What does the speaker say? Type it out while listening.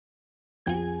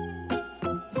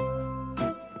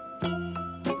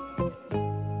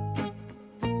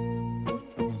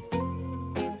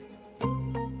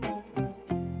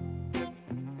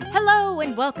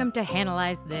and welcome to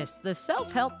Hannahlyze This, the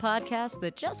self-help podcast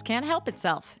that just can't help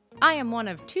itself. I am one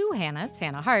of two Hannahs,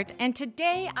 Hannah Hart, and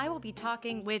today I will be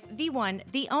talking with the one,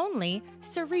 the only,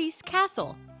 Cerise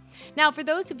Castle. Now, for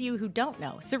those of you who don't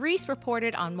know, Cerise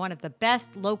reported on one of the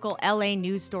best local LA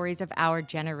news stories of our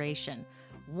generation.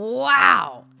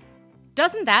 Wow!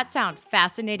 Doesn't that sound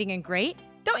fascinating and great?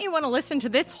 Don't you want to listen to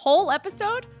this whole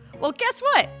episode? Well, guess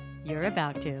what? You're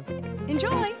about to.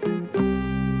 Enjoy!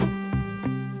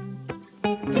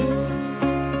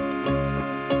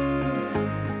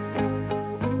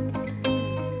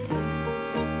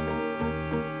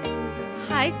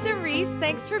 Hi, Cerise.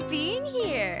 Thanks for being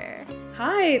here.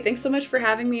 Hi. Thanks so much for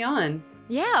having me on.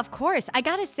 Yeah, of course. I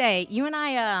gotta say, you and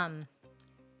I,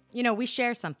 we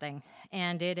share something,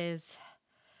 and it's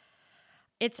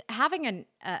having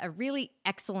a really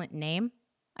excellent name,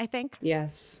 I think.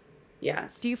 Yes.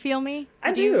 Do you feel me?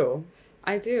 I do.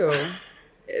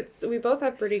 We both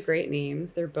have pretty great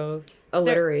names. They're both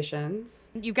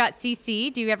alliterations. You've got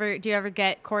CC. Do you ever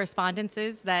get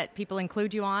correspondences that people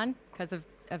include you on because of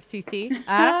CC?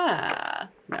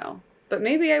 No. But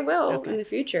maybe I will in the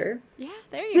future. Yeah,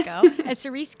 there you go. And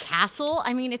Cerise Castle,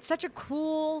 I mean, it's such a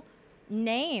cool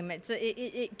name.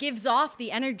 It gives off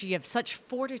the energy of such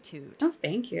fortitude. Oh,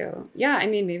 thank you. Yeah, I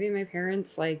mean, maybe my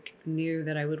parents knew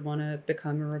that I would want to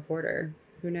become a reporter.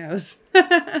 Who knows?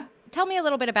 Tell me a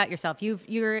little bit about yourself.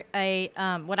 You're a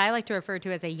what I like to refer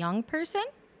to as a young person,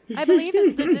 I believe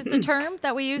is the term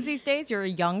that we use these days. You're a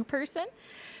young person.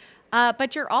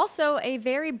 But you're also a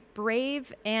very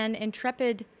brave and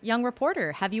intrepid young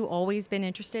reporter. Have you always been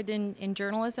interested in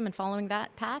journalism and following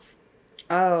that path?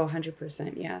 Oh,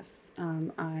 100%, yes.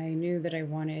 I knew that I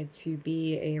wanted to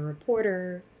be a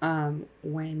reporter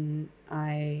when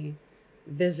I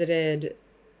visited,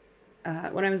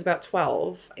 when I was about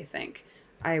 12, I think.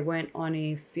 I went on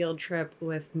a field trip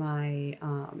with my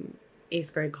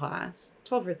 8th grade class,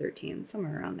 12 or 13,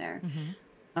 somewhere around there. Mm-hmm.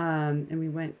 And we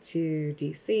went to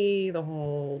DC, the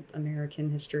whole American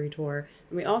history tour.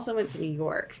 And we also went to New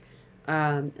York.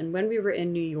 And when we were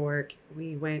in New York,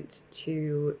 we went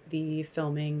to the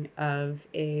filming of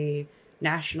a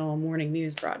national morning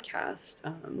news broadcast,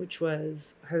 which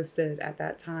was hosted at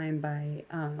that time by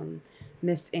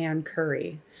Miss Ann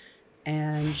Curry.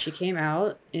 And she came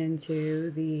out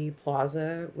into the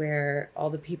plaza where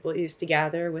all the people used to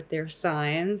gather with their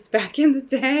signs back in the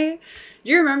day.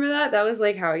 Do you remember that? That was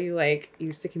how you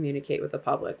used to communicate with the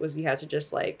public, was you had to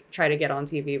just try to get on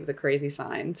TV with a crazy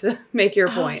sign to make your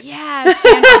point. Yeah,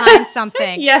 stand behind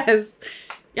something. Yes.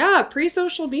 Yeah,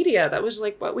 pre-social media. That was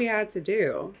what we had to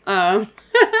do. But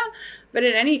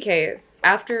in any case,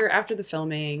 after the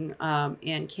filming,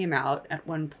 Anne came out at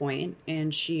one point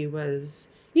and she was,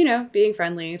 being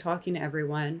friendly, talking to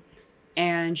everyone.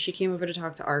 And she came over to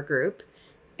talk to our group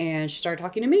and she started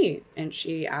talking to me. And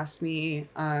she asked me,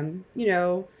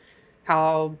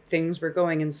 how things were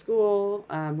going in school,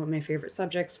 what my favorite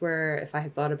subjects were, if I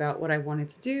had thought about what I wanted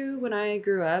to do when I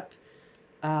grew up.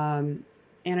 And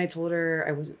I told her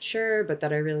I wasn't sure, but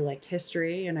that I really liked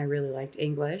history and I really liked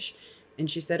English.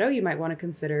 And she said, oh, you might want to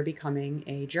consider becoming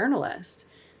a journalist.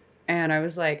 And I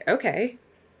was like, okay,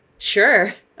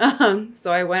 sure.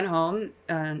 So I went home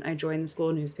and I joined the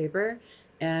school newspaper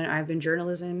and I've been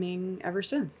journalisming ever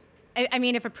since. I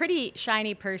mean, if a pretty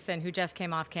shiny person who just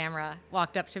came off camera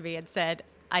walked up to me and said,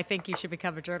 I think you should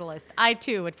become a journalist, I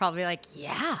too would probably be like,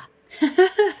 yeah.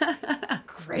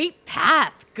 Great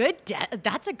path. Good.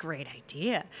 That's a great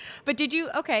idea. But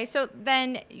so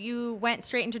then you went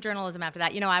straight into journalism after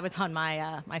that. I was on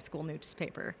my my school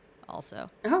newspaper also.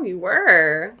 Oh, you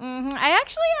were? Mm-hmm. I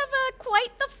actually have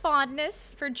quite the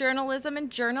fondness for journalism and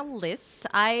journalists.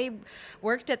 I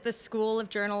worked at the School of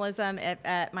Journalism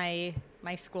at my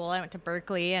school. I went to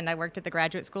Berkeley, and I worked at the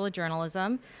Graduate School of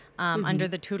Journalism under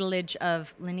the tutelage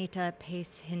of Lenita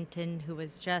Pace Hinton, who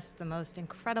was just the most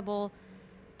incredible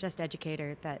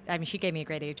educator she gave me a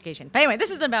great education. But anyway, this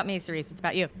isn't about me, Cerise. It's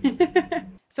about you.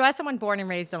 So as someone born and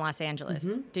raised in Los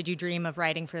Angeles, did you dream of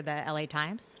writing for the LA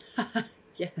Times?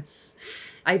 Yes,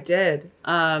 I did.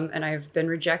 And I've been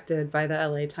rejected by the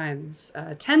LA Times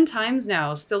 10 times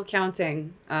now, still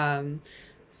counting.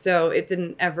 So it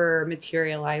didn't ever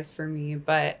materialize for me.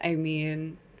 But I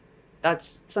mean,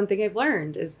 that's something I've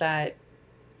learned, is that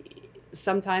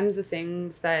sometimes the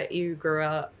things that you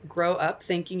grow up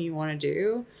thinking you want to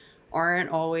do aren't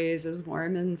always as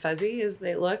warm and fuzzy as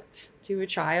they looked to a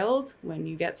child when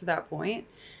you get to that point.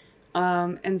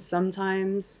 And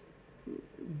sometimes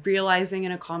realizing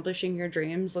and accomplishing your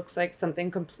dreams looks like something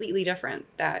completely different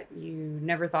that you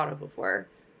never thought of before,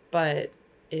 but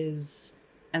ends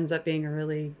up being a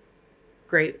really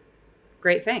great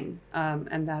thing.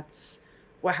 And that's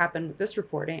what happened with this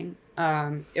reporting,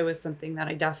 it was something that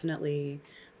I definitely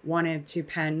wanted to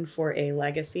pen for a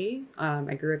legacy.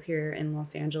 I grew up here in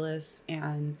Los Angeles,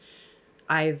 and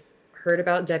I've heard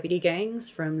about deputy gangs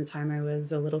from the time I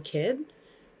was a little kid,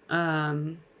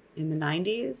 in the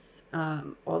 90s,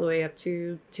 all the way up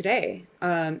to today.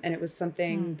 And it was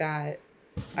something that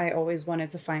I always wanted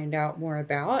to find out more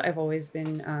about. I've always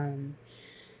been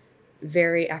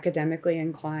very academically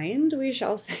inclined, we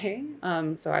shall say.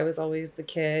 So I was always the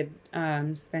kid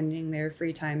spending their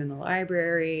free time in the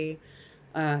library,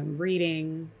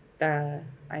 reading.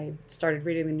 I started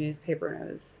reading the newspaper when I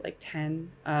was like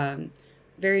 10,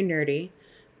 very nerdy.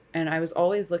 And I was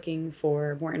always looking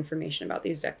for more information about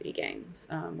these deputy gangs.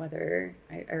 Whether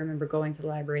I remember going to the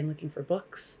library and looking for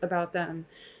books about them.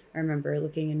 I remember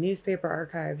looking in newspaper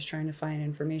archives trying to find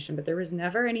information, but there was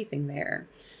never anything there.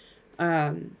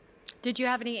 Did you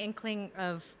have any inkling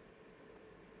of,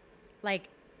 like,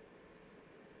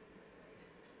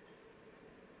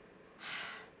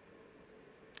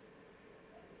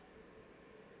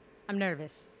 I'm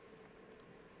nervous.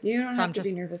 You don't have to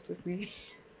be nervous with me.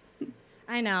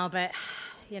 I know, but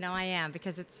I am,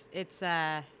 because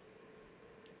I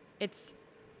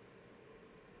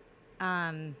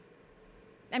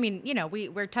mean,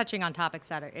 we're touching on topics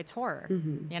that it's horror,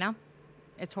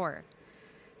 it's horror.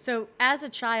 So as a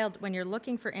child, when you're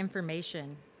looking for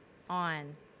information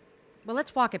on, well,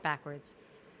 let's walk it backwards.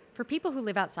 For people who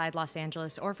live outside Los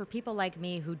Angeles, or for people like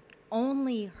me who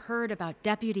only heard about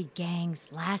deputy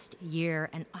gangs last year,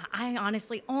 and I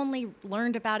honestly only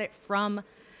learned about it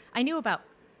I knew about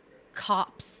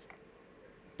cops,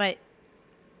 but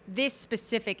this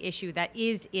specific issue that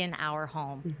is in our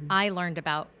home, I learned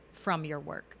about from your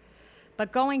work.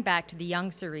 But going back to the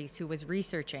young Cerise who was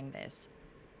researching this,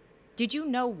 did you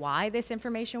know why this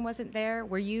information wasn't there?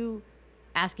 Were you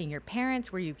asking your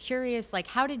parents? Were you curious? Like,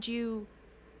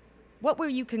 what were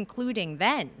you concluding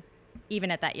then, even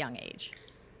at that young age?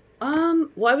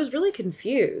 Well, I was really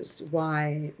confused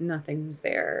why nothing was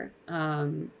there.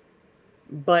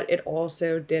 But it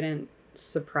also didn't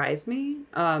surprise me.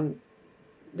 The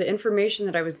information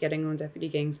that I was getting on deputy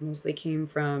gangs mostly came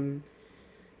from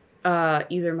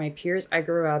either my peers. I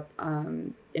grew up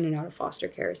in and out of foster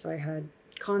care, so I had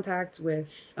contact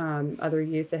with other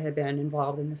youth that had been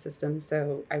involved in the system.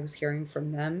 So I was hearing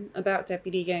from them about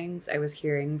deputy gangs. I was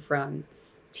hearing from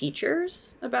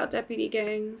teachers about deputy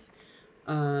gangs.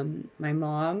 My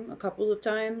mom a couple of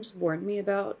times warned me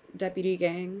about deputy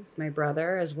gangs. My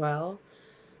brother as well.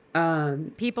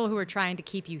 People who are trying to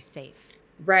keep you safe.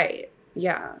 Right.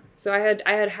 Yeah. So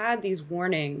I had these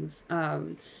warnings,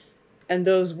 and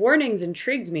those warnings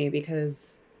intrigued me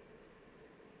because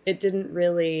it didn't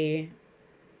really,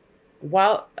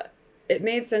 while it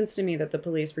made sense to me that the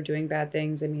police were doing bad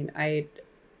things. I mean,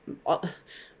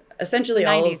 essentially the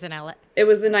 90s in LA. It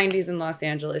was the 90s in Los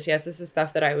Angeles. Yes, this is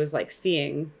stuff that I was like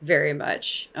seeing very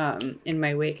much in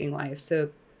my waking life.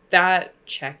 So that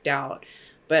checked out.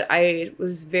 But I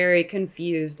was very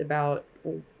confused about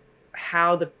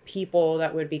how the people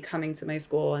that would be coming to my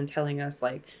school and telling us,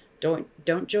 like, don't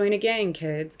join a gang,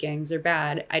 kids. Gangs are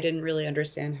bad. I didn't really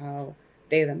understand how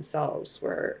they themselves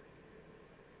were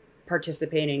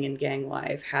participating in gang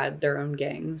life, had their own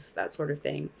gangs, that sort of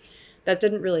thing. That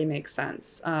didn't really make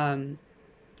sense.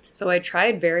 So I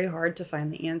tried very hard to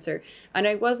find the answer. And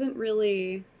I wasn't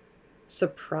really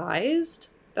surprised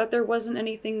that there wasn't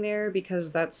anything there,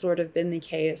 because that's sort of been the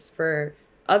case for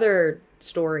other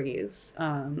stories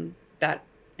that,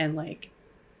 and like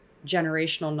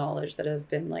generational knowledge that have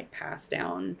been like passed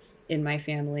down in my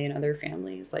family and other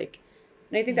families. Like,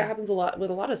 and I think that happens a lot with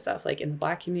a lot of stuff, like in the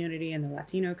Black community and the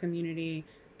Latino community.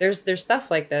 There's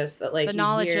stuff like this that, like, the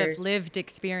knowledge of lived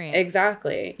experience.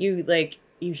 Exactly.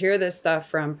 You hear this stuff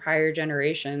from prior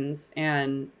generations,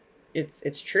 and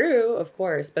it's true, of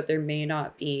course, but there may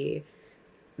not be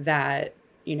that,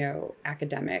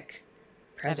 academic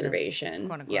preservation.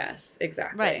 Evidence, yes,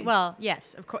 exactly. Right. Well,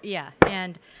 yes, of course. Yeah.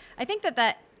 And I think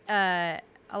that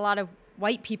a lot of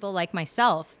white people like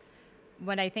myself,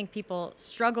 what I think people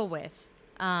struggle with,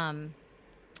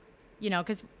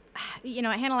 because, at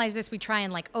Analyze This, we try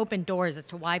and like open doors as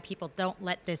to why people don't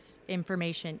let this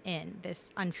information in, this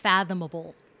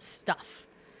unfathomable stuff.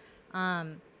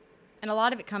 And a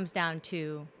lot of it comes down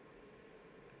to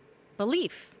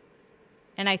belief.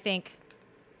 And I think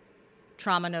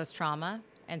trauma knows trauma,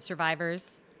 and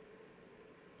survivors,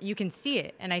 you can see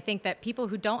it. And I think that people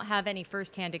who don't have any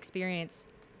firsthand experience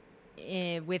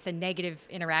with a negative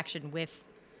interaction with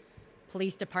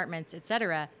police departments,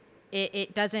 etc.,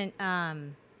 it doesn't,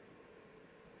 the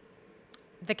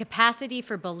capacity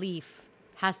for belief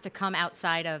has to come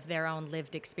outside of their own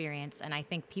lived experience. And I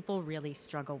think people really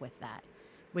struggle with that,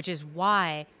 which is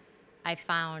why I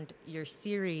found your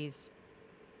series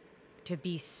to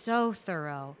be so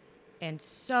thorough and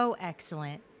so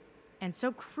excellent and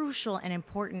so crucial and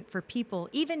important for people,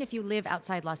 even if you live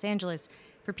outside Los Angeles,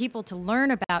 for people to learn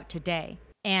about today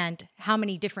and how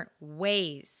many different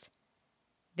ways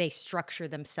they structure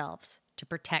themselves to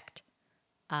protect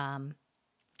the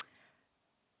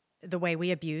way we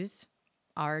abuse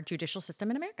our judicial system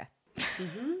in America.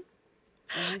 Mm-hmm.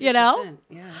 You know?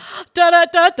 Yeah. Da da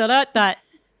da da da da.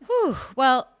 Whew.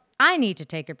 Well, I need to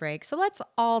take a break, so let's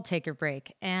all take a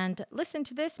break and listen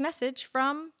to this message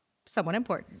from someone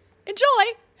important. Enjoy!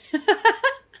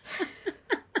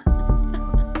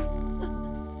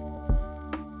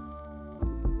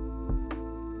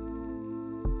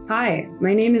 Hi,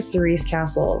 my name is Cerise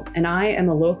Castle, and I am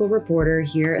a local reporter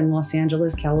here in Los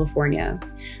Angeles, California.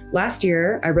 Last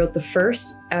year, I wrote the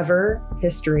first ever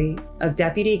history of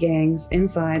deputy gangs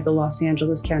inside the Los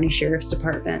Angeles County Sheriff's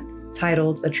Department,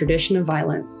 titled A Tradition of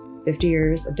Violence, 50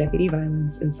 Years of Deputy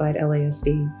Violence Inside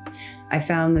LASD. I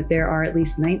found that there are at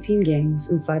least 19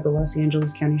 gangs inside the Los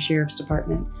Angeles County Sheriff's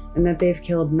Department, and that they've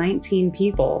killed 19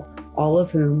 people, all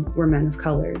of whom were men of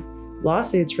color.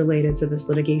 Lawsuits related to this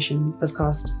litigation has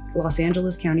cost Los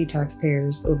Angeles County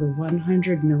taxpayers over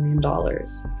 $100 million.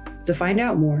 To find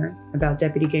out more about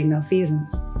deputy gang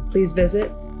malfeasance, please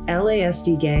visit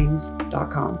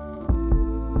lasdgangs.com.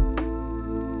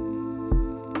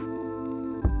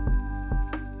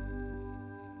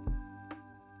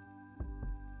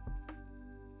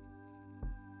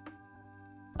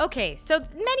 Okay, so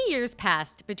many years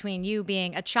passed between you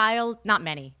being a child. Not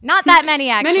many. Not that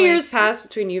many, actually. Many years passed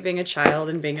between you being a child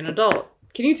and being an adult.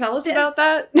 Can you tell us about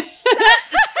that?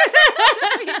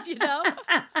 You know?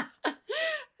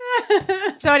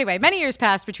 So anyway, many years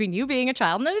passed between you being a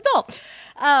child and an adult.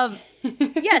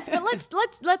 Yes, but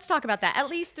let's talk about that, at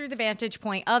least through the vantage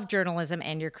point of journalism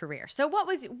and your career. So what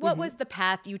was the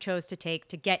path you chose to take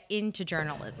to get into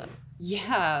journalism?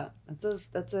 Yeah,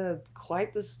 that's a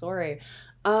quite the story.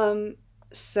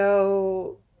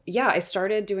 So yeah, I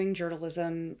started doing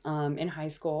journalism in high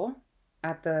school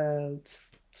at the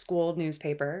school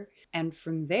newspaper. And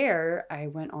from there, I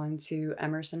went on to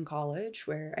Emerson College,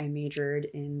 where I majored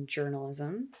in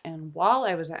journalism. And while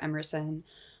I was at Emerson,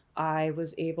 I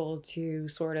was able to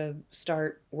sort of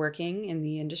start working in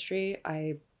the industry.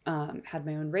 I had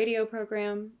my own radio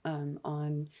program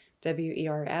on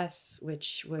WERS,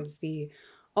 which was the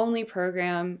only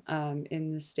program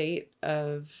in the state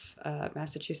of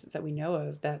Massachusetts that we know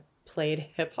of that played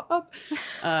hip hop.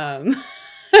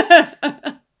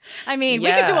 I mean,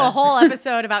 we could do a whole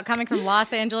episode about coming from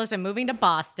Los Angeles and moving to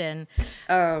Boston.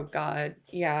 Oh, God.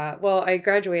 Yeah. Well, I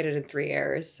graduated in 3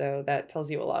 years, so that tells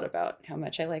you a lot about how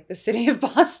much I like the city of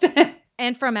Boston.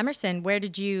 And from Emerson, where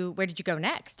did you go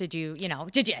next? Did you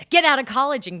get out of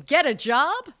college and get a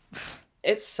job?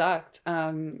 It sucked.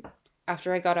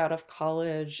 After I got out of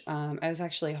college, I was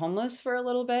actually homeless for a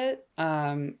little bit,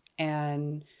 and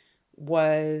I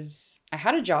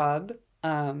had a job,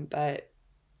 but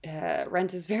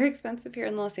rent is very expensive here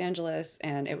in Los Angeles,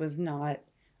 and it was not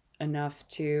enough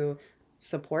to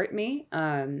support me.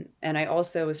 And I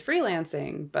also was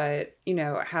freelancing, but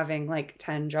having like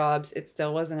 10 jobs, it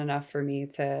still wasn't enough for me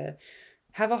to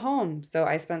have a home. So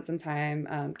I spent some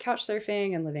time couch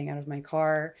surfing and living out of my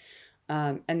car.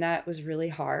 And that was really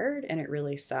hard, and it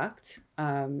really sucked.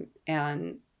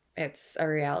 And it's a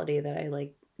reality that I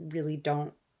really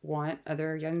don't want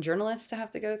other young journalists to have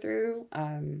to go through.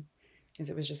 Because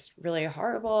it was just really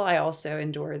horrible. I also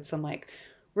endured some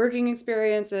working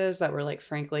experiences that were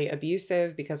frankly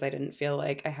abusive because I didn't feel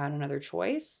like I had another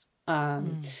choice.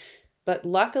 But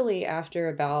luckily, after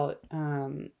about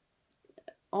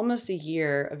almost a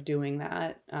year of doing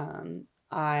that,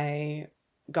 I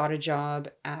got a job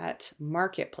at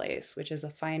Marketplace, which is a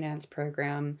finance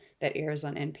program that airs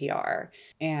on NPR.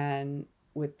 And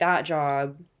with that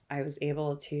job, I was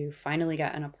able to finally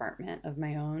get an apartment of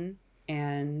my own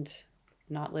and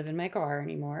not live in my car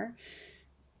anymore,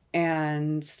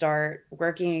 and start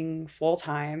working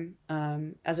full-time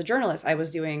as a journalist. I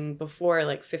was doing before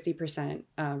 50%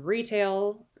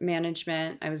 retail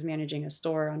management. I was managing a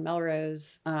store on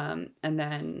Melrose, and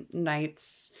then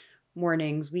nights,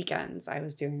 mornings, weekends, I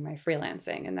was doing my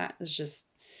freelancing, and that was just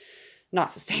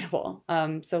not sustainable.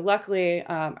 So luckily,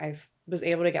 I was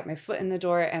able to get my foot in the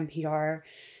door at NPR.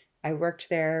 I worked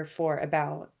there for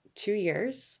about 2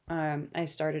 years. I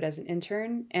started as an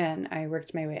intern, and I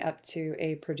worked my way up to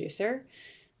a producer,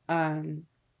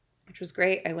 which was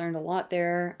great. I learned a lot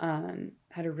there.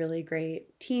 had a really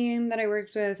great team that I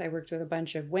worked with. I worked with a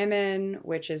bunch of women,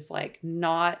 which is like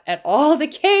not at all the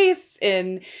case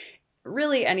in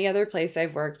really any other place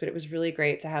I've worked, but it was really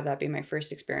great to have that be my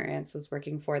first experience, was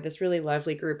working for this really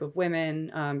lovely group of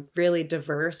women, really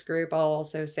diverse group, I'll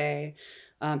also say,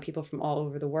 people from all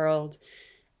over the world.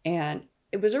 And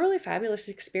it was a really fabulous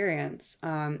experience.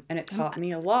 And it taught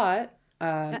me a lot.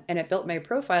 And it built my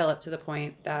profile up to the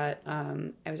point that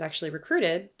I was actually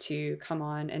recruited to come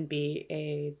on and be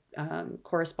a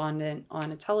correspondent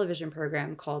on a television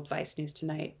program called Vice News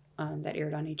Tonight that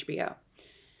aired on HBO.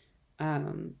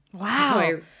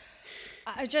 Wow.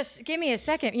 So just give me a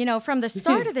second. You know, from the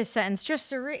start of this sentence, just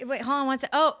Cerise. Wait, hold on one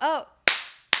second. Oh.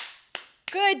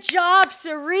 Good job,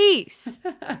 Cerise.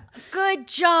 Good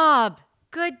job.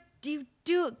 Good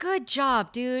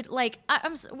job, dude. Like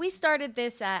we started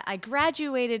this I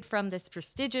graduated from this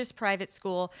prestigious private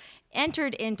school,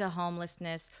 entered into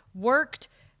homelessness, worked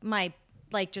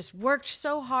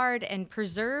so hard and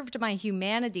preserved my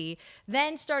humanity,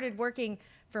 then started working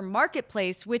for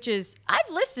Marketplace, which is, I've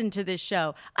listened to this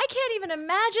show. I can't even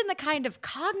imagine the kind of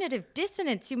cognitive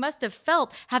dissonance you must have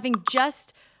felt having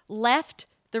just left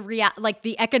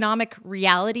the economic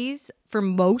realities for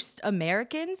most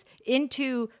Americans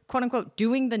into quote unquote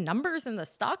doing the numbers in the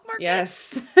stock market.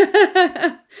 Yes.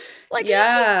 Like,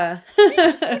 yeah.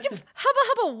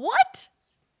 Hubba what?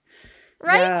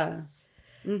 Right? Yeah.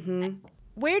 Mm-hmm.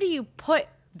 Where do you put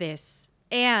this?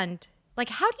 And like,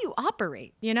 how do you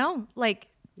operate? You know, like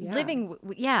living.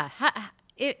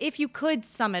 If you could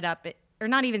sum it up, or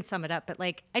not even sum it up, but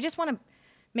like, I just want to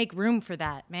make room for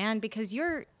that, man, because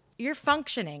you're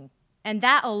functioning, and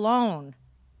that alone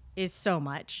is so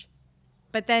much.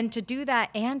 But then to do that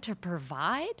and to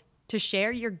provide, to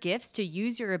share your gifts, to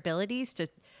use your abilities to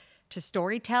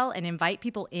storytell and invite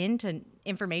people into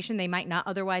information they might not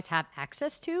otherwise have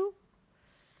access to.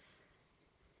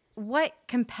 What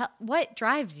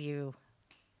drives you?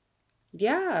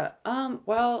 Yeah.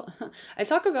 Well, I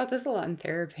talk about this a lot in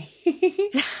therapy.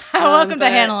 Welcome to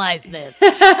Analyze This.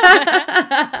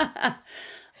 Yeah,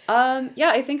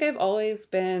 I think I've always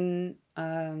been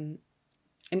an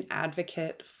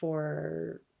advocate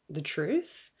for the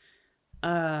truth.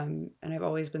 And I've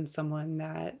always been someone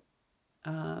that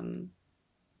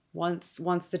wants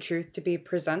the truth to be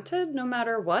presented no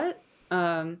matter what.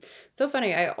 So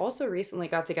funny. I also recently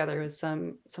got together with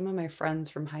some of my friends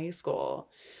from high school,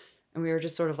 and we were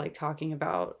just sort of like talking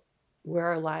about where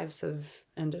our lives have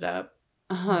ended up.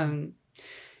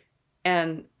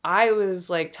 And I was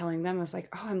like telling them, I was like,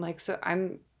 oh,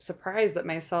 I'm surprised at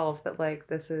myself that like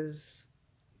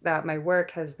that my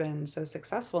work has been so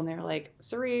successful. And they're like,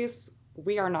 Cerise,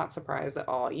 we are not surprised at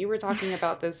all. You were talking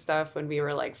about this stuff when we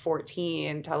were like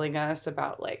 14, telling us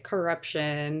about like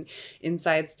corruption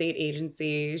inside state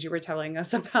agencies. You were telling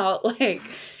us about like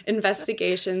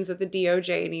investigations that the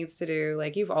DOJ needs to do.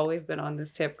 Like, you've always been on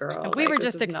this tip, girl. And we were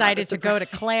just excited to go to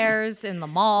Claire's in the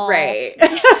mall. Right.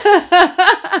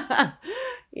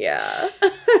 Yeah.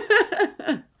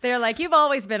 They're like, you've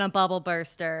always been a bubble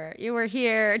burster. You were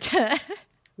here to...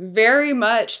 Very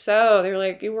much so. They're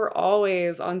like, you were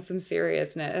always on some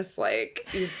seriousness. Like,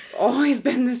 you've always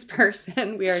been this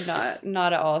person. We are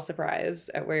not at all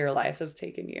surprised at where your life has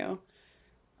taken you.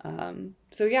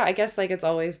 So yeah, I guess like it's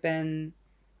always been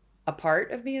a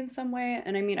part of me in some way.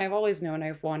 And I mean, I've always known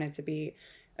I've wanted to be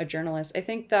a journalist. I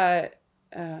think that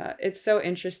it's so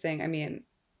interesting. I mean,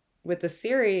 with the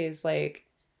series, like,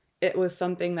 it was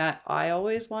something that I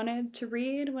always wanted to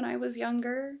read when I was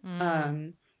younger.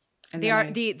 And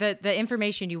the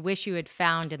information you wish you had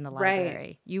found in the library,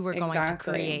 right. You were going to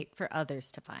create for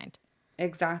others to find.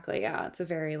 Exactly. Yeah. It's a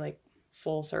very like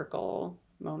full circle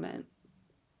moment.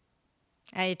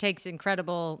 It takes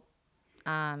incredible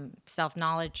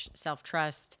self-knowledge,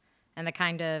 self-trust, and the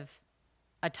kind of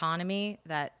autonomy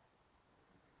that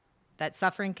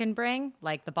suffering can bring.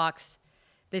 Like the box,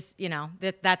 this, you know,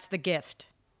 that's the gift.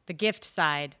 The gift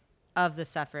side of the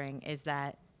suffering is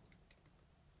that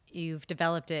you've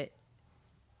developed it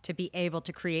to be able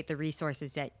to create the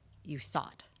resources that you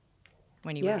sought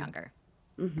when you were younger.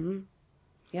 Mm-hmm.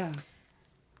 Yeah.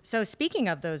 So speaking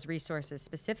of those resources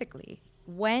specifically,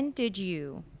 when did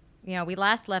you we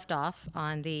last left off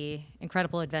on the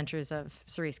incredible adventures of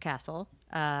Cerise Castle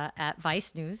at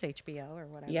Vice News, HBO or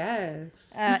whatever.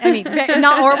 Yes. I mean,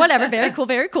 not or whatever. Very cool,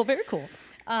 very cool, very cool.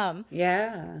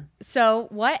 Yeah. So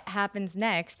what happens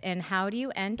next, and how do you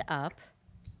end up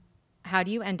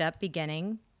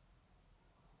beginning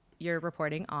your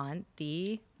reporting on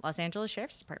the Los Angeles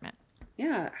Sheriff's Department?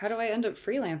 yeah, how do I end up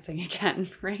freelancing again?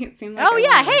 Right? It seemed like Oh,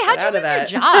 yeah. Hey, how'd you lose your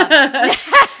job?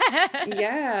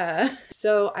 Yeah.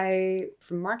 So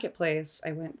from Marketplace,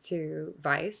 I went to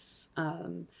Vice.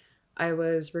 I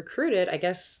was recruited. I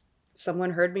guess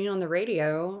someone heard me on the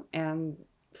radio and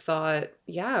thought,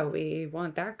 yeah, we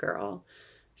want that girl.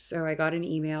 So I got an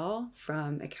email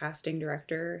from a casting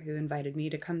director who invited me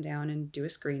to come down and do a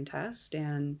screen test.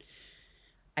 And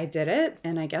I did it.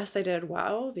 And I guess I did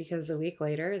well because a week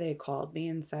later they called me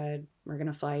and said, we're going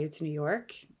to fly you to New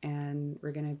York and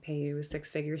we're going to pay you a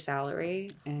 6-figure salary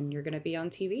and you're going to be on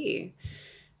TV.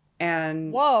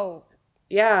 And whoa.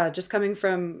 Yeah, just coming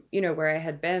from, where I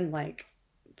had been like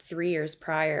 3 years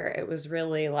prior, it was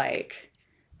really like,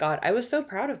 God, I was so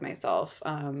proud of myself.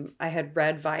 I had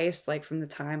read Vice like from the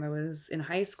time I was in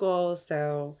high school.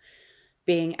 So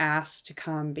being asked to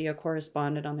come be a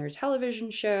correspondent on their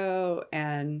television show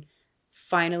and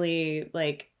finally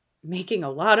like making a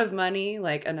lot of money,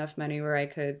 like enough money where I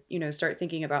could, start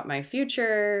thinking about my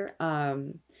future.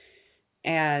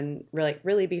 And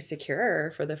really be secure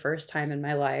for the first time in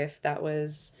my life. That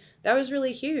was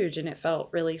really huge and it felt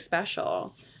really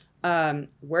special.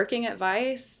 Working at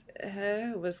Vice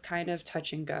was kind of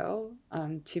touch and go,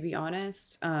 to be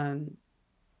honest.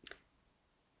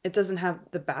 It doesn't have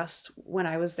the best. When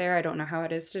I was there, I don't know how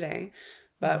it is today,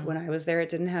 but when I was there, it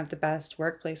didn't have the best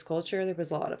workplace culture. There was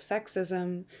a lot of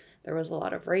sexism. There was a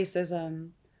lot of racism.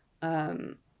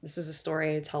 This is a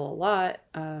story I tell a lot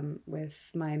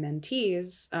with my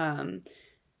mentees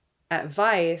at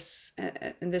Vice,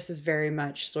 and this is very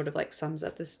much sort of like sums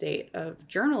up the state of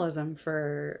journalism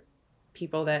for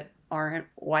people that aren't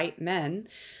white men.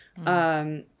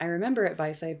 I remember at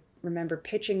Vice, I remember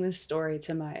pitching this story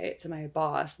to my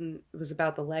boss, and it was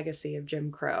about the legacy of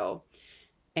Jim Crow.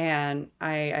 And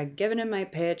I given him my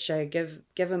pitch, I give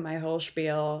him my whole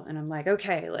spiel, and I'm like,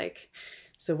 okay, like,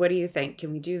 so what do you think?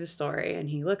 Can we do the story? And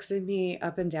he looks at me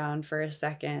up and down for a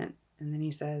second, and then he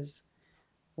says,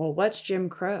 well, what's Jim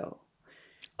Crow?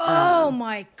 Oh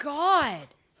my God.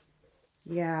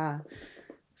 Yeah.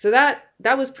 So that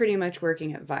was pretty much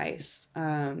working at Vice.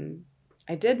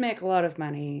 I did make a lot of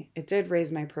money. It did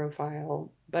raise my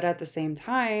profile. But at the same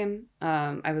time,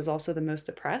 I was also the most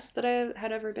depressed that I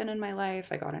had ever been in my life.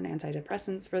 I got on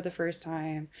antidepressants for the first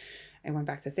time. I went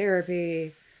back to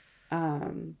therapy.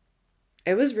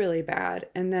 It was really bad.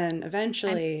 And then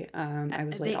eventually I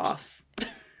was laid off.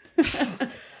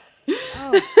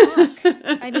 Oh, fuck.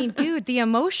 I mean, dude, the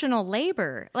emotional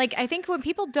labor. Like, I think when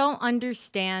people don't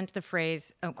understand the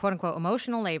phrase, quote unquote,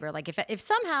 emotional labor, like if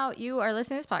somehow you are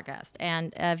listening to this podcast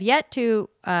and have yet to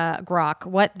grok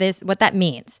what that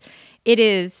means, it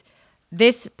is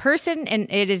this person in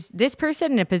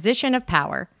a position of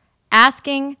power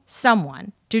asking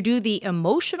someone to do the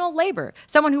emotional labor,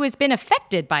 someone who has been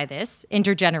affected by this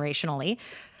intergenerationally,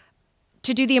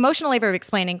 to do the emotional labor of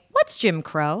explaining what's Jim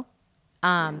Crow.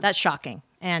 That's shocking.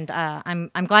 And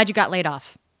I'm glad you got laid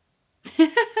off.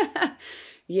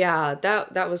 Yeah,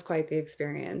 that was quite the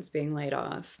experience, being laid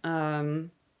off.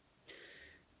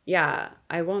 Yeah,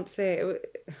 I won't say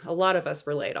a lot of us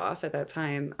were laid off at that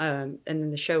time, and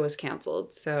then the show was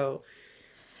canceled. So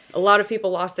a lot of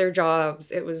people lost their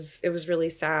jobs. It was really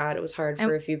sad. It was hard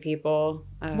for a few people.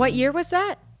 What year was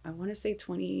that? I want to say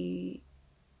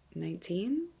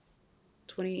 2019,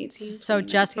 2018. So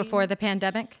just before the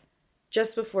pandemic?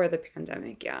 Just before the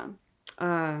pandemic, yeah.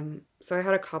 So I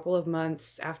had a couple of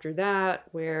months after that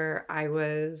where I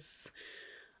was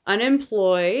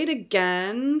unemployed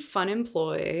again,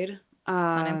 funemployed.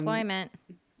 Unemployment.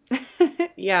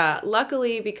 Yeah,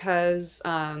 luckily because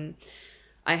I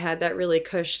had that really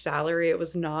cush salary, it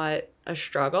was not a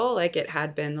struggle like it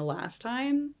had been the last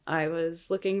time I was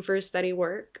looking for steady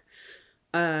work.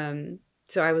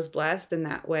 So I was blessed in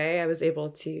that way. I was able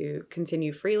to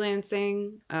continue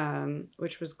freelancing,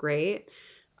 which was great.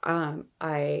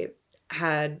 I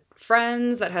had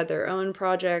friends that had their own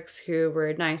projects who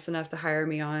were nice enough to hire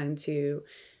me on to,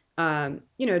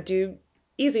 do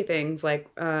easy things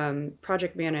like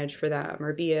project manage for them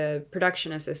or be a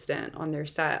production assistant on their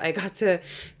set. I got to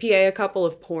PA a couple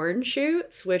of porn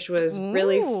shoots, which was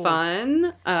really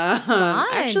fun. I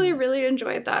actually really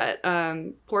enjoyed that.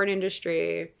 Porn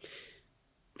industry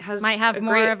might have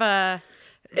more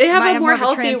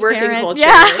healthy working culture. Yeah,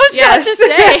 I was about to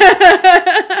say.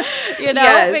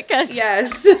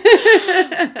 Yes.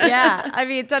 Yeah, I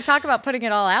mean, talk about putting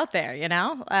it all out there,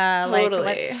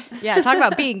 Totally. Talk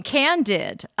about being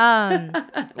candid.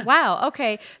 Wow,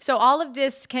 okay. So all of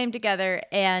this came together,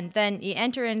 and then you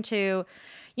enter into,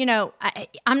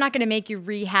 I'm not going to make you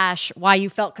rehash why you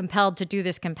felt compelled to do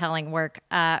this compelling work.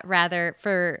 Rather,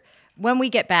 for when we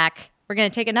get back, we're going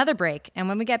to take another break, and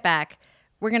when we get back,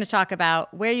 we're going to talk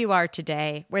about where you are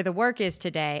today, where the work is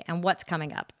today, and what's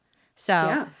coming up.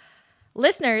 So,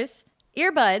 listeners,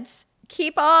 earbuds,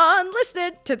 keep on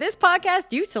listening to this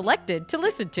podcast you selected to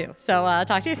listen to. So,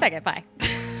 talk to you in a second. Bye.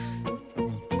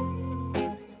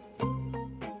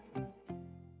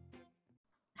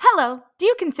 Hello. Do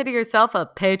you consider yourself a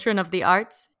patron of the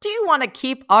arts? Do you want to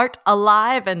keep art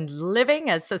alive and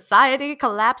living as society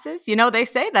collapses? You know, they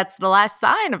say that's the last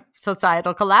sign of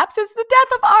societal collapse is the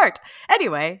death of art.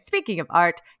 Anyway, speaking of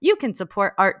art, you can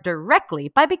support art directly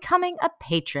by becoming a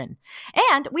patron.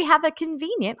 And we have a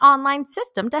convenient online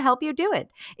system to help you do it.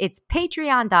 It's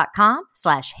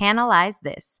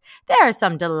patreon.com/HannahLiesThis. There are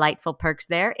some delightful perks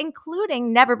there,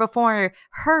 including never before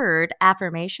heard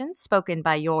affirmations spoken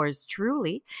by yours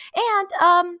truly. And,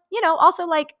 also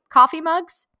like coffee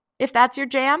mugs, if that's your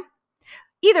jam.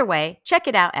 Either way, check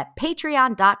it out at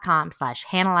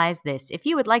patreon.com/HannahLiesThis if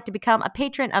you would like to become a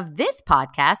patron of this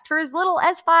podcast for as little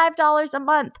as $5 a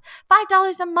month.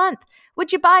 $5 a month.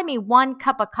 Would you buy me one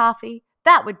cup of coffee?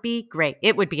 That would be great.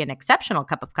 It would be an exceptional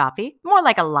cup of coffee, more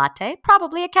like a latte,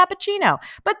 probably a cappuccino.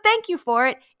 But thank you for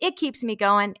it. It keeps me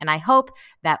going, and I hope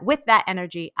that with that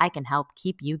energy, I can help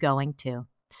keep you going too.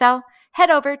 So head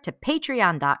over to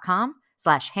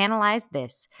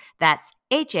patreon.com/HannahLiesThis. That's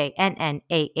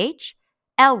HannahLyzeThis.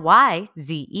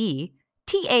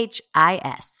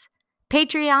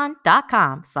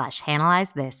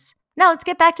 Patreon.com/HannahLiesThis. Now let's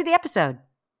get back to the episode.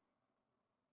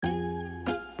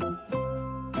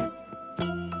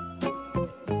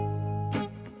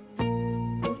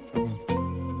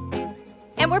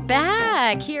 And we're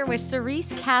back here with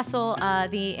Cerise Castle,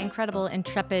 the incredible,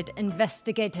 intrepid,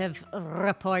 investigative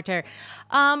reporter.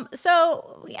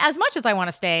 So as much as I want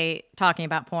to stay talking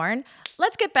about porn,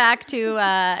 let's get back to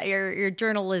your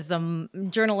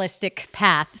journalistic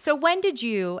path. So when did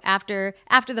you, after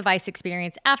the Vice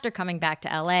experience, after coming back to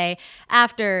LA,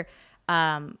 after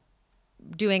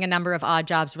doing a number of odd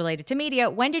jobs related to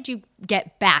media, when did you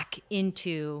get back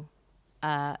into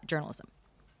journalism?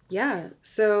 Yeah.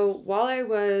 So while I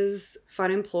was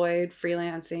unemployed,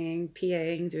 freelancing,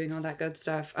 PAing, doing all that good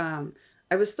stuff,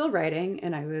 I was still writing,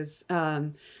 and I was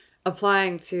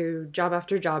applying to job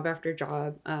after job after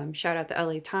job. Shout out the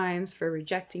LA Times for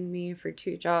rejecting me for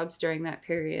 2 jobs during that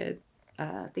period.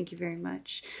 Thank you very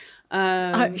much.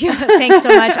 Thanks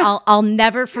so much. I'll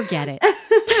never forget it.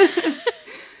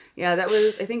 Yeah, that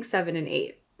was, I think, 7 and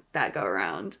 8 that go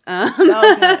around. Oh, good.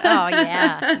 Oh,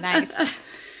 yeah. Nice.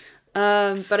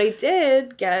 But I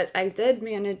did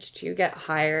manage to get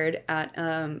hired at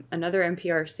another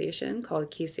NPR station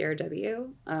called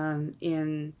KCRW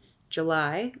in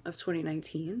July of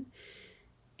 2019.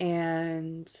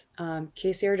 And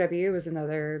KCRW was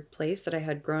another place that I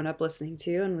had grown up listening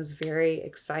to and was very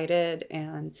excited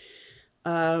and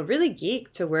really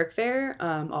geeked to work there.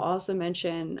 I'll also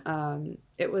mention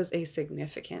it was a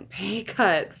significant pay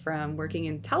cut from working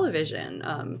in television,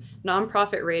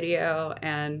 nonprofit radio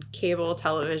and cable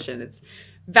television. It's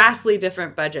vastly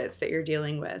different budgets that you're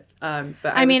dealing with. But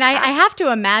I have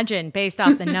to imagine based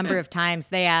off the number of times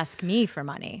they ask me for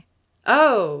money.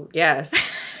 Oh, yes.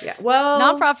 Yeah. Well,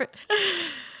 nonprofit.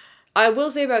 I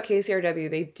will say about KCRW,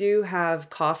 they do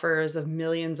have coffers of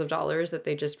millions of dollars that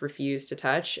they just refuse to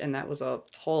touch. And that was a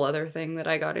whole other thing that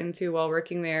I got into while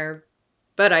working there.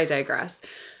 But I digress.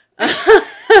 They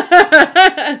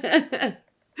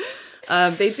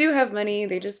do have money.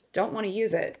 They just don't want to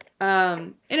use it.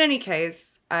 In any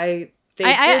case, I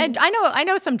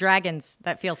know some dragons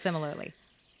that feel similarly.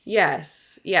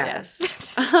 Yes.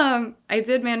 I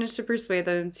did manage to persuade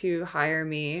them to hire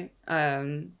me,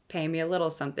 pay me a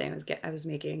little something. I was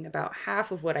making about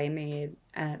half of what I made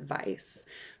at Vice,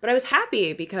 but I was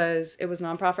happy because it was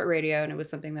nonprofit radio and it was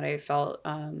something that I felt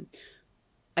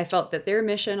that their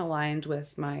mission aligned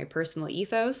with my personal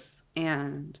ethos.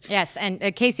 And yes, and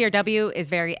KCRW is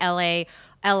very LA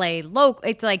local.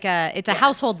 It's like it's a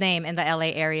household name in the LA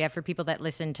area for people that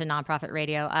listen to nonprofit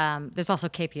radio. There's also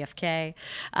KPFK.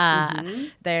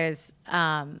 There's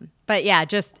but yeah,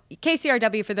 just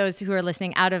KCRW for those who are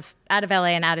listening out of LA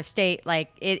and out of state.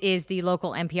 Like, it is the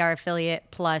local NPR affiliate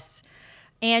plus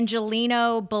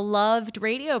Angelino beloved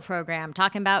radio program,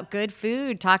 talking about good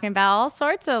food, talking about all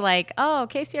sorts of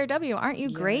KCRW, aren't you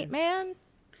great, man?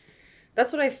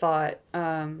 That's what I thought,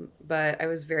 but I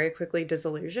was very quickly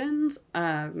disillusioned.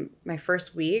 My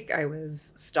first week, I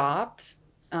was stopped,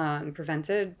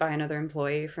 prevented by another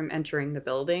employee from entering the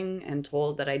building and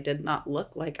told that I did not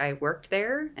look like I worked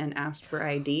there and asked for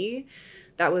ID.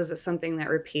 That was something that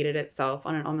repeated itself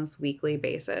on an almost weekly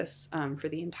basis for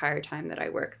the entire time that I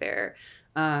worked there.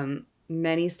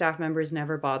 Many staff members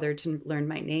never bothered to learn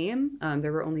my name.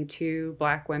 There were only 2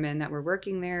 Black women that were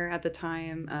working there at the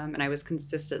time, and I was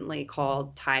consistently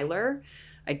called Tyler.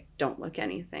 I don't look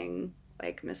anything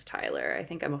like Miss Tyler. I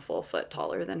think I'm a full foot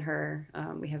taller than her.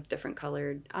 We have different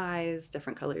colored eyes,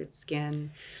 different colored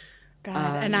skin.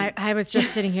 God, and I was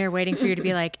just sitting here waiting for you to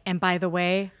be like, and by the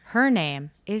way, her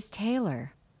name is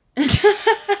Taylor.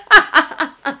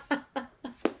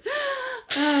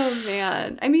 Oh,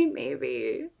 man. I mean,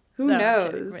 maybe. Who No, I'm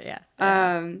knows? kidding, but yeah.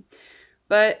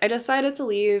 But I decided to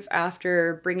leave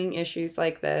after bringing issues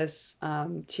like this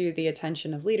to the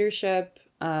attention of leadership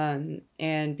and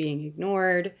being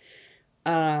ignored.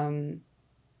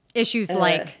 Issues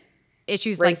like this,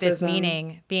 racism.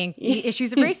 meaning being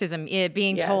issues of racism,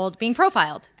 being Yes. told, being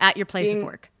profiled at your place of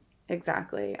work.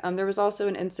 Exactly. There was also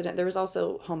an incident. There was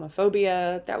also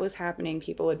homophobia that was happening.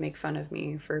 People would make fun of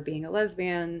me for being a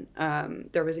lesbian.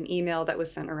 There was an email that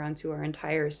was sent around to our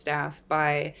entire staff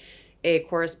by a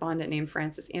correspondent named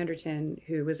Frances Anderton,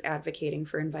 who was advocating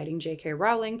for inviting J.K.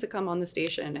 Rowling to come on the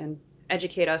station and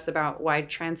educate us about why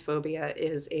transphobia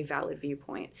is a valid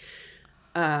viewpoint.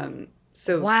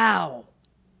 Wow.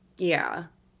 Yeah.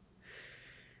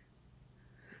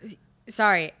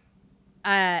 Sorry.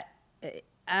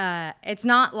 It's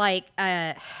not like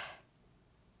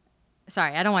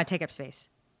sorry, I don't want to take up space.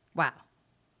 Wow.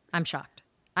 I'm shocked.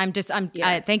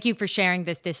 Yes. Thank you for sharing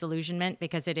this disillusionment,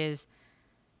 because it is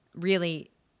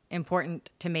really important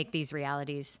to make these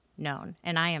realities known.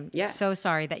 And I am so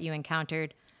sorry that you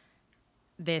encountered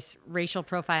this racial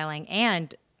profiling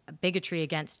and bigotry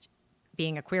against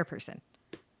being a queer person.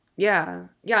 Yeah.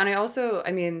 Yeah. And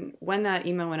I mean, when that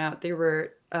email went out, there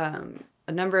were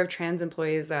a number of trans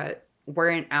employees that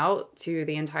weren't out to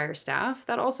the entire staff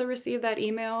that also received that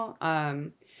email.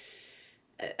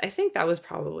 I think that was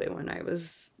probably when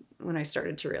I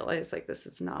started to realize, like, this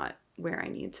is not where I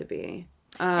need to be.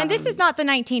 And this is not the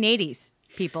 1980s,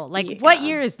 people. Like, what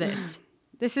year is this?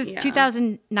 This is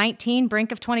 2019,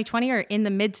 brink of 2020, or in the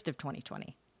midst of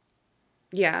 2020?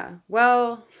 Yeah.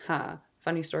 Well,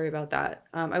 funny story about that.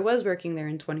 I was working there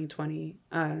in 2020.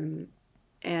 And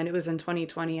it was in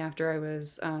 2020 after I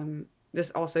was,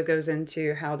 this also goes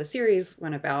into how the series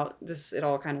went about. It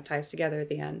all kind of ties together at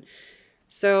the end.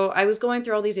 So I was going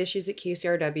through all these issues at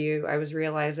KCRW. I was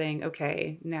realizing,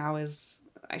 okay,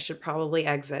 I should probably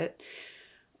exit.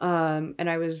 And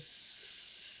I was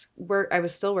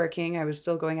still working. I was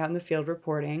still going out in the field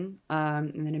reporting.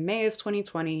 And then in May of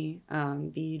 2020,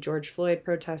 the George Floyd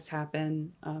protests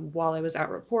happened. While I was out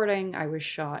reporting, I was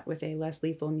shot with a less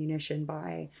lethal munition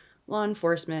by law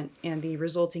enforcement, and the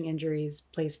resulting injuries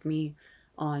placed me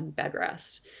on bed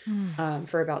rest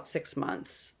for about 6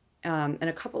 months. And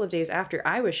a couple of days after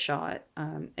I was shot,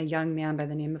 a young man by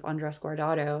the name of Andres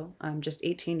Guardado, just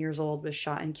 18 years old, was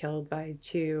shot and killed by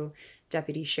 2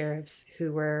 deputy sheriffs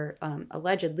who were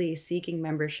allegedly seeking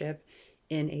membership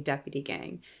in a deputy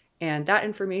gang. And that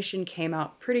information came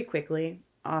out pretty quickly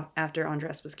after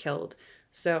Andres was killed.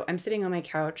 So I'm sitting on my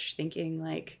couch thinking,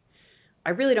 like, I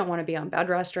really don't want to be on bed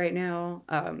rest right now.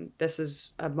 This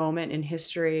is a moment in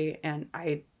history, and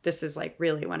this is like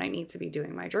really when I need to be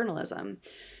doing my journalism.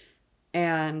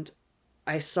 And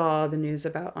I saw the news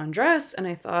about Andres, and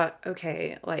I thought,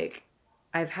 okay, like,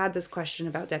 I've had this question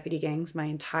about deputy gangs my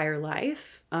entire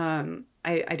life.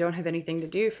 I don't have anything to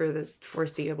do for the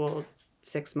foreseeable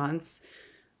 6 months.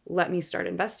 Let me start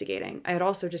investigating. I had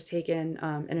also just taken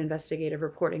an investigative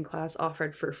reporting class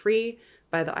offered for free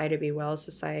by the Ida B. Wells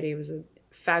Society. It was a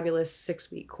fabulous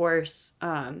 6-week course.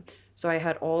 So I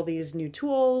had all these new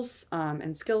tools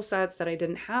and skill sets that I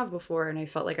didn't have before, and I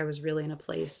felt like I was really in a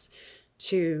place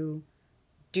to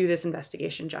do this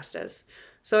investigation justice.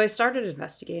 So I started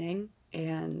investigating,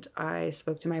 and I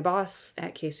spoke to my boss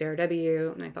at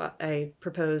KCRW, and I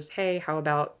proposed, hey, how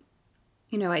about,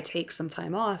 I take some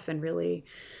time off and really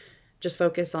just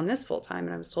focus on this full time.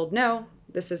 And I was told, no,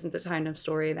 this isn't the kind of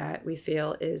story that we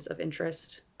feel is of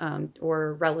interest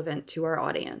or relevant to our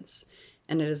audience,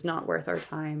 and it is not worth our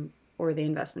time or the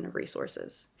investment of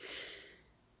resources.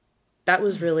 That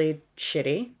was really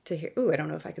shitty to hear. Ooh, I don't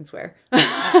know if I can swear.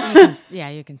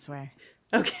 You can swear.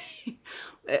 Okay.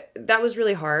 That was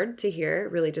really hard to hear,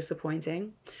 really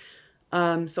disappointing.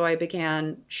 So I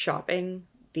began shopping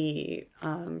the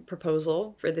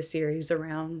proposal for the series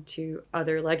around to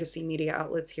other legacy media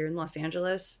outlets here in Los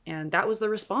Angeles. And that was the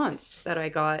response that I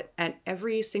got at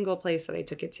every single place that I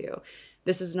took it to.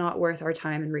 This is not worth our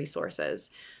time and resources.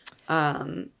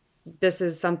 This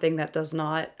is something that does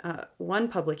not, one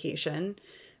publication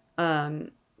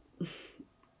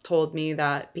told me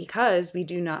that because we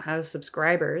do not have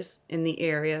subscribers in the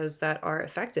areas that are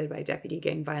affected by deputy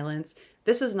gang violence,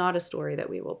 this is not a story that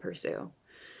we will pursue.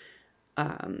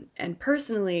 And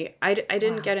personally, I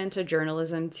didn't get into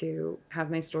journalism to have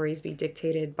my stories be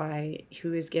dictated by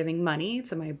who is giving money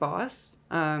to my boss.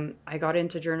 I got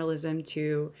into journalism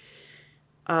to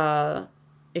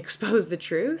expose the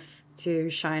truth, to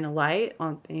shine a light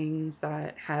on things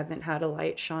that haven't had a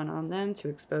light shone on them, to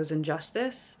expose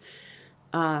injustice.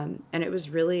 And it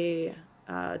was really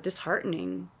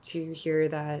disheartening to hear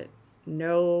that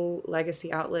no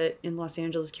legacy outlet in Los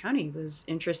Angeles County was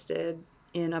interested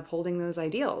in upholding those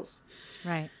ideals.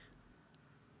 Right.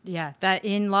 Yeah, that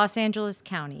in Los Angeles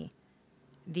County,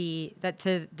 the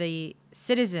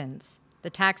citizens, the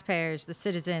taxpayers, the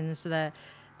citizens, the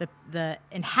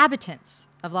inhabitants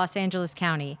of Los Angeles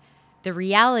County, the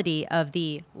reality of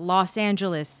the Los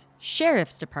Angeles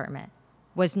Sheriff's Department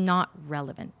was not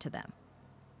relevant to them,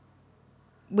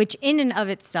 which in and of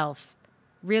itself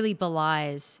really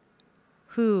belies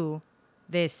who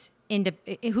this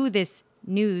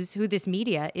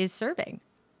media is serving,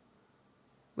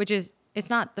 which is, it's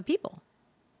not the people.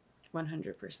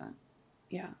 100%.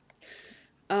 Yeah.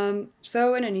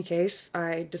 So in any case,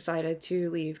 I decided to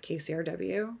leave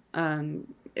KCRW.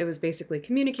 It was basically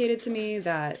communicated to me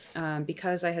that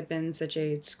because I had been such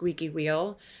a squeaky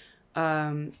wheel,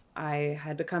 I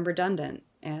had become redundant,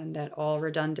 and that all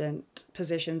redundant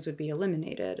positions would be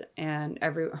eliminated. And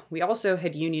we also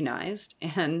had unionized,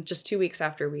 and just 2 weeks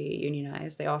after we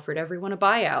unionized, they offered everyone a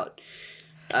buyout.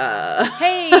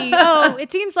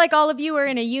 It seems like all of you are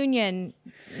in a union.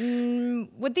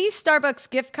 Would these Starbucks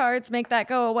gift cards make that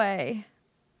go away?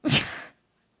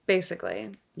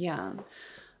 Basically, yeah.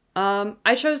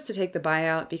 I chose to take the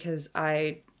buyout because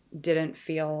I didn't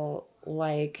feel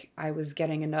like I was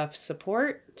getting enough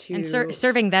support to... And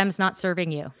serving them's not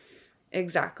serving you.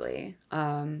 Exactly.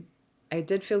 I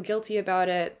did feel guilty about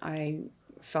it. I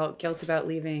felt guilt about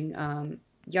leaving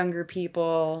younger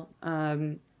people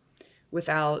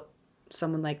without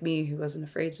someone like me who wasn't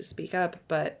afraid to speak up.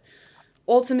 But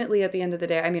ultimately, at the end of the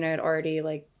day, I mean, I had already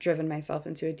driven myself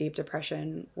into a deep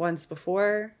depression once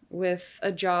before with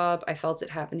a job. I felt it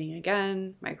happening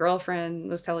again. My girlfriend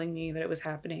was telling me that it was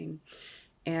happening.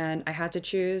 And I had to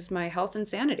choose my health and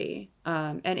sanity.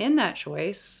 And in that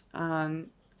choice,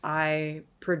 I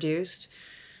produced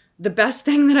the best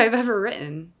thing that I've ever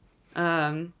written, which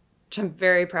I'm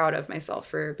very proud of myself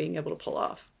for being able to pull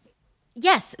off.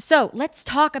 Yes. So let's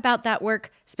talk about that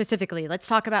work specifically. Let's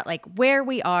talk about where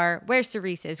we are, where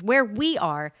Cerise is, where we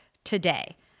are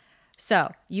today.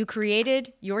 So you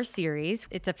created your series.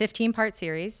 It's a 15-part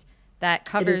series that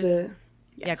covers... Yes.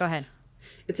 Yeah, go ahead.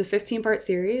 It's a 15-part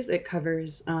series. It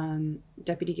covers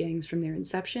deputy gangs from their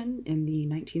inception in the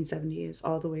 1970s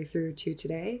all the way through to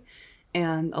today.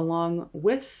 And along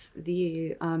with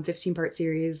the 15-part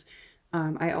series,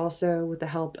 I also, with the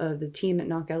help of the team at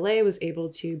Knock LA, was able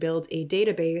to build a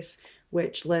database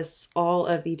which lists all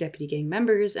of the deputy gang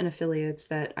members and affiliates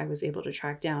that I was able to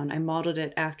track down. I modeled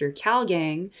it after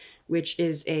CalGang, which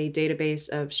is a database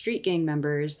of street gang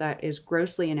members that is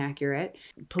grossly inaccurate.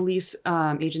 Police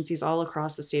agencies all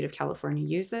across the state of California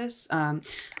use this. I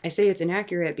say it's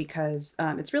inaccurate because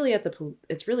it's really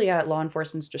at law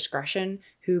enforcement's discretion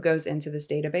who goes into this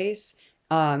database.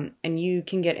 And you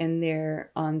can get in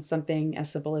there on something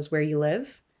as simple as where you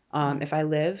live. If I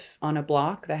live on a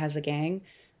block that has a gang,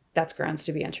 that's grounds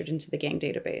to be entered into the gang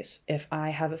database. If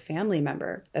I have a family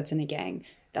member that's in a gang,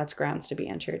 that's grounds to be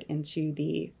entered into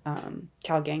the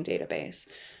CalGang database.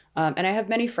 And I have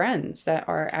many friends that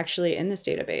are actually in this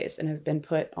database and have been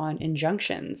put on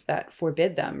injunctions that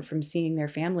forbid them from seeing their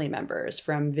family members,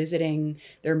 from visiting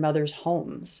their mother's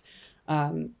homes,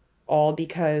 all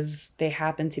because they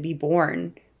happen to be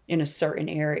born in a certain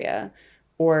area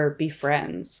or be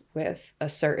friends with a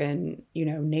certain,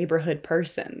 neighborhood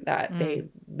person that they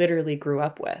literally grew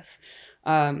up with.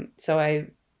 So I,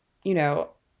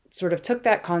 sort of took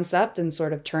that concept and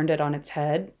sort of turned it on its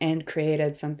head and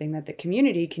created something that the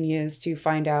community can use to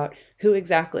find out who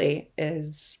exactly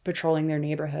is patrolling their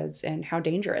neighborhoods and how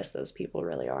dangerous those people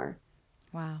really are.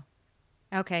 Wow.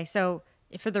 Okay, so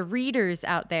for the readers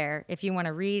out there, if you want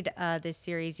to read this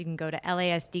series, you can go to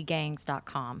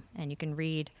lasdgangs.com and you can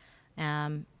read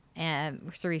and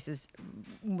Cerise's,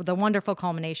 the wonderful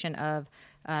culmination of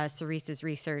Cerise's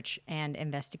research and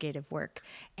investigative work.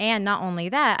 And not only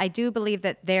that, I do believe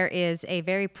that there is a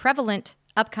very prevalent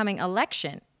upcoming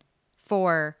election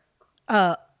for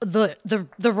the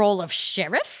role of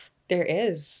sheriff. There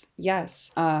is,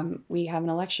 yes. We have an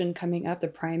election coming up. The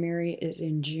primary is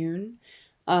in June.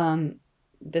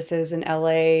 this is an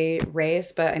LA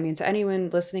race, but I mean, to anyone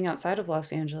listening outside of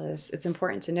Los Angeles, it's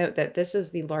important to note that this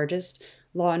is the largest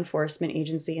law enforcement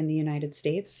agency in the United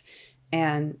States,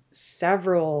 and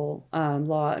several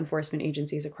law enforcement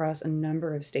agencies across a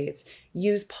number of states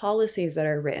use policies that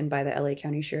are written by the LA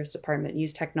County Sheriff's Department,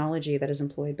 use technology that is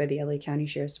employed by the LA County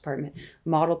Sheriff's Department,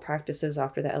 model practices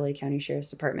after the LA County Sheriff's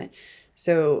Department.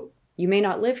 So you may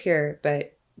not live here,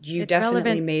 but you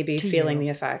definitely may be feeling the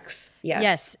effects.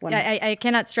 Yes. I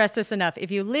cannot stress this enough.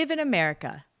 If you live in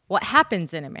America, what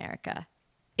happens in America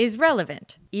is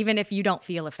relevant, even if you don't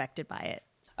feel affected by it.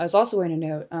 I was also going to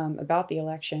note about the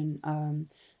election.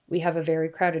 We have a very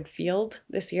crowded field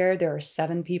this year. There are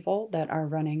 7 people that are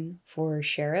running for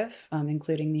sheriff,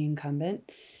 including the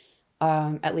incumbent.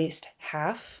 At least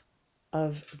half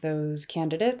of those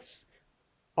candidates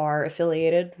are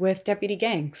affiliated with deputy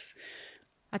gangs.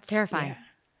 That's terrifying. Yeah.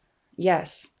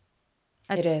 Yes,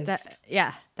 it is.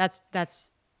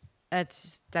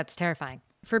 That's terrifying.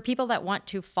 For people that want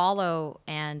to follow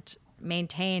and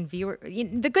maintain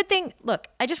the good thing, look,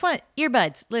 I just want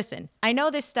earbuds. Listen, I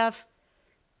know this stuff.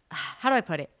 How do I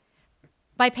put it?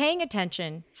 By paying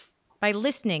attention, by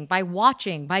listening, by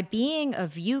watching, by being a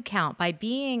view count, by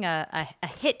being a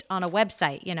hit on a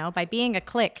website, by being a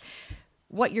click,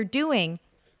 what you're doing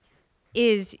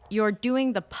is you're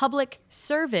doing the public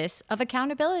service of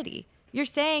accountability. You're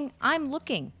saying, I'm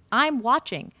looking, I'm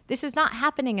watching. This is not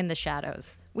happening in the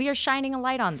shadows. We are shining a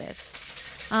light on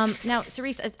this. Now,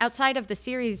 Cerise, outside of the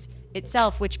series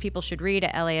itself, which people should read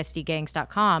at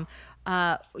lasdgangs.com,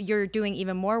 you're doing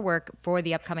even more work for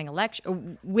the upcoming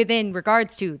election, within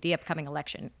regards to the upcoming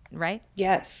election, right?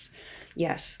 Yes.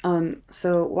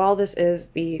 So while this is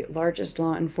the largest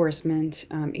law enforcement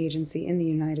agency in the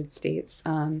United States,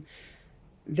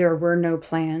 there were no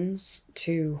plans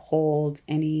to hold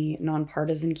any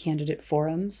nonpartisan candidate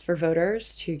forums for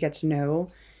voters to get to know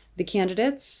the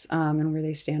candidates and where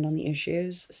they stand on the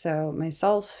issues. So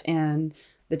myself and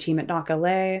the team at Knock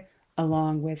LA,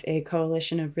 along with a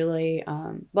coalition of really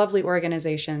lovely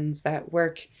organizations that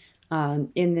work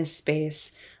in this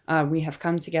space, we have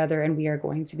come together and we are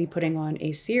going to be putting on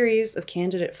a series of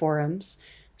candidate forums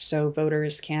so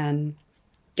voters can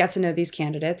get to know these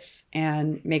candidates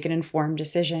and make an informed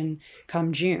decision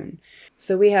come June.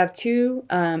 So we have 2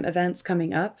 events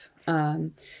coming up.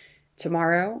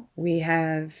 Tomorrow, we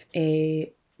have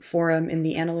a forum in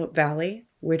the Antelope Valley,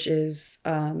 which is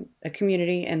a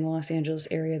community in the Los Angeles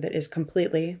area that is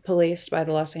completely policed by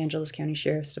the Los Angeles County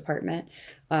Sheriff's Department,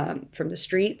 from the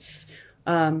streets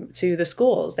to the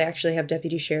schools. They actually have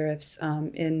deputy sheriffs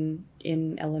in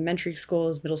elementary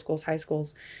schools, middle schools, high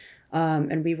schools.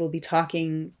 And we will be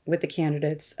talking with the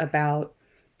candidates about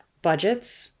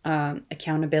budgets,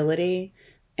 accountability,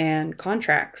 and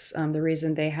contracts. The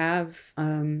reason they have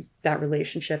that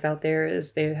relationship out there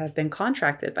is they have been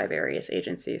contracted by various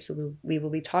agencies. So we will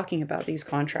be talking about these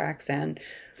contracts and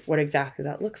what exactly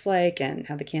that looks like and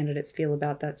how the candidates feel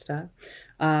about that stuff.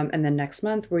 And then next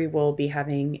month, we will be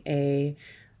having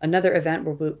another event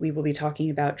where we will be talking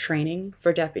about training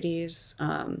for deputies,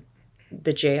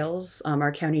 the jails.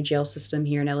 Our county jail system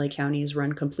here in LA County is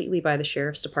run completely by the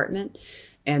Sheriff's Department,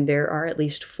 and there are at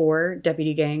least 4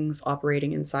 deputy gangs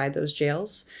operating inside those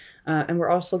jails. And we're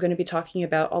also going to be talking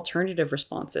about alternative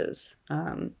responses.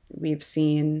 We've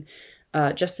seen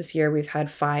just this year, we've had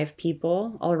 5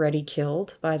 people already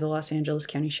killed by the Los Angeles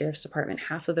County Sheriff's Department.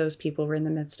 Half of those people were in the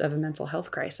midst of a mental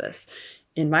health crisis.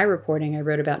 In my reporting, I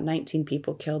wrote about 19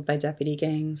 people killed by deputy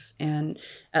gangs, and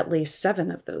at least 7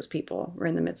 of those people were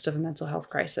in the midst of a mental health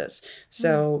crisis.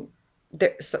 So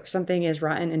something is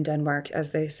rotten in Denmark,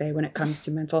 as they say, when it comes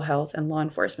to mental health and law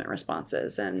enforcement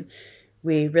responses. And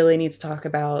we really need to talk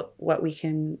about what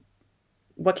can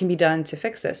be done to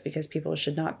fix this, because people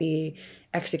should not be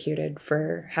executed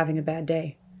for having a bad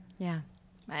day. Yeah,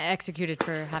 executed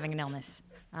for having an illness.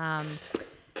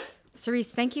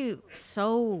 Cerise, thank you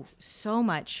so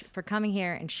much for coming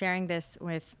here and sharing this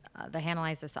with the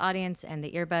Hanalyze This audience and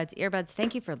the earbuds. Earbuds,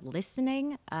 thank you for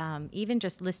listening, even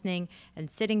just listening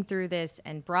and sitting through this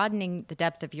and broadening the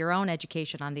depth of your own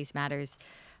education on these matters,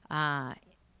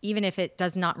 even if it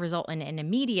does not result in an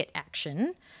immediate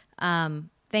action.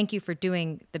 Thank you for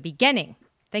doing the beginning.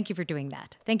 Thank you for doing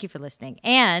that. Thank you for listening.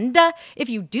 And if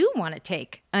you do want to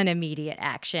take an immediate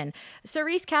action,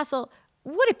 Cerise Castle,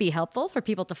 would it be helpful for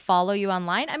people to follow you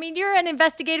online? I mean, you're an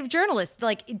investigative journalist.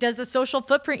 Like, does a social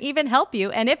footprint even help you?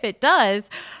 And if it does,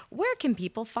 where can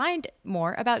people find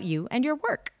more about you and your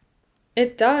work?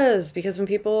 It does, because when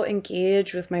people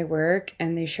engage with my work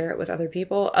and they share it with other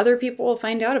people will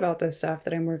find out about this stuff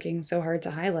that I'm working so hard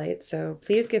to highlight. So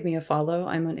please give me a follow.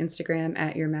 I'm on Instagram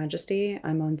at Your Majesty.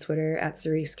 I'm on Twitter at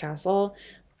Cerise Castle.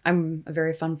 I'm a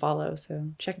very fun follow, so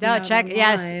check me out online.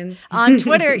 Yes. On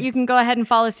Twitter, you can go ahead and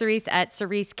follow Cerise at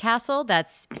Cerise Castle.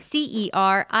 That's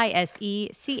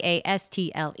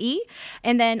CerisCastle.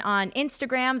 And then on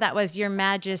Instagram, that was Your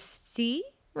Majesty,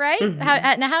 right? Mm-hmm.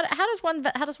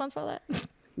 How does one spell that?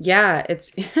 Yeah,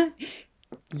 it's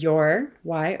Your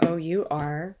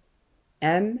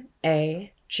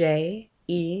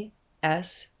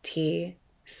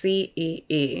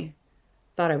YOURMAJESTCEE.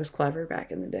 Thought I was clever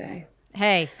back in the day.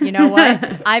 Hey, you know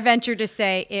what? I venture to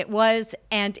say it was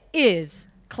and is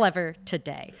clever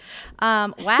today.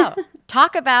 Wow.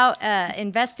 Talk about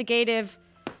investigative.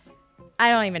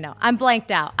 I don't even know. I'm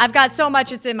blanked out. I've got so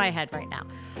much it's in my head right now.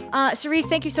 Cerise,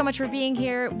 thank you so much for being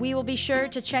here. We will be sure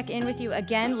to check in with you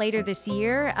again later this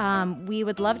year. We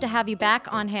would love to have you back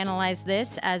on Analyze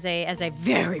This as a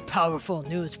very powerful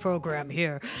news program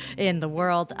here in the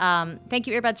world. Thank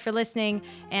you, earbuds, for listening.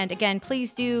 And again,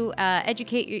 please do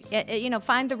educate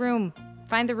find the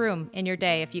room in your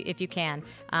day if you can.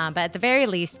 But at the very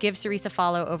least, give Cerise a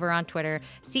follow over on Twitter,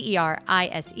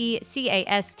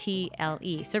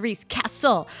 CerisCastle, Cerise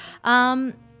Castle.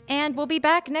 And we'll be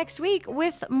back next week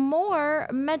with more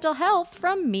mental health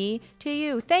from me to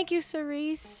you. Thank you,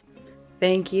 Cerise.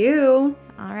 Thank you.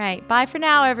 All right. Bye for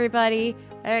now, everybody.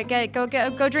 All right,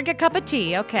 go drink a cup of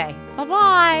tea. Okay.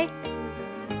 Bye-bye.